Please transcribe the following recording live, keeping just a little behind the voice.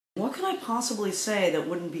What can I possibly say that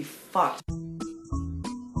wouldn't be fucked?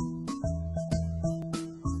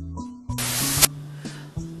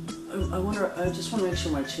 I just want to make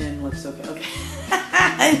sure my chin looks okay. Okay.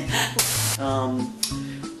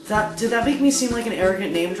 Did that make me seem like an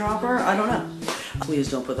arrogant name dropper? I don't know.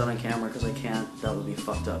 Please don't put that on camera because I can't. That would be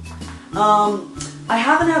fucked up. I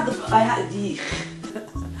haven't had the,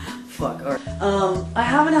 fuck, alright. I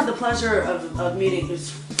haven't had the pleasure of meeting,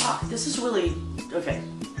 fuck, this is really, okay,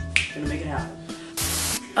 gonna make it happen.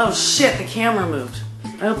 Oh shit, the camera moved.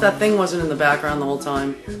 I hope that thing wasn't in the background the whole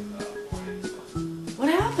time. What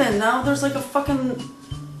happened? Now there's like a fucking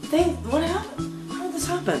thing, what happened? How did this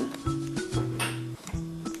happen?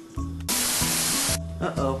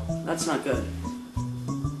 Uh-oh, that's not good.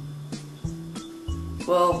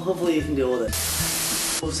 Well, hopefully you can deal with it.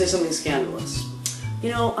 We'll say something scandalous. You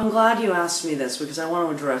know, I'm glad you asked me this because I want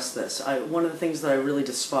to address this. One of the things that I really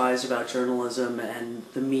despise about journalism and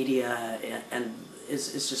the media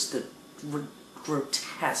is just the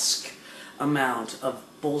grotesque amount of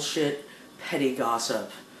bullshit, petty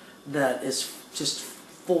gossip that is just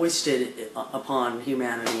foisted upon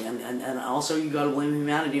humanity, and also you gotta blame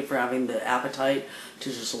humanity for having the appetite to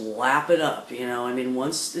just lap it up, you know. I mean,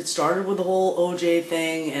 once it started with the whole OJ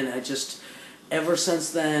thing, and ever since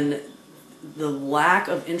then, the lack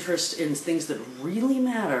of interest in things that really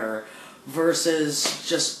matter versus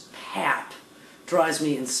just pap drives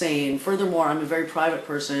me insane. Furthermore, I'm a very private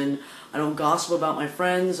person. I don't gossip about my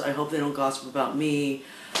friends. I hope they don't gossip about me.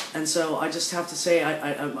 And so I just have to say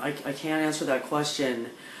I can't answer that question.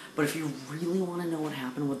 But if you really want to know what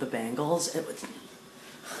happened with the Bengals, it was...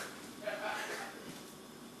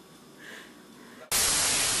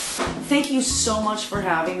 Thank you so much for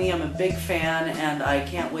having me. I'm a big fan, and I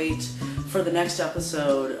can't wait for the next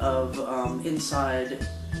episode of Inside...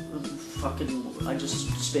 Fucking... I just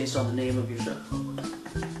spaced on the name of your show.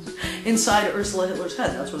 Inside Ursula Hitler's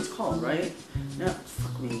Head. That's what it's called, right? Yeah,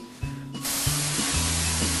 fuck me.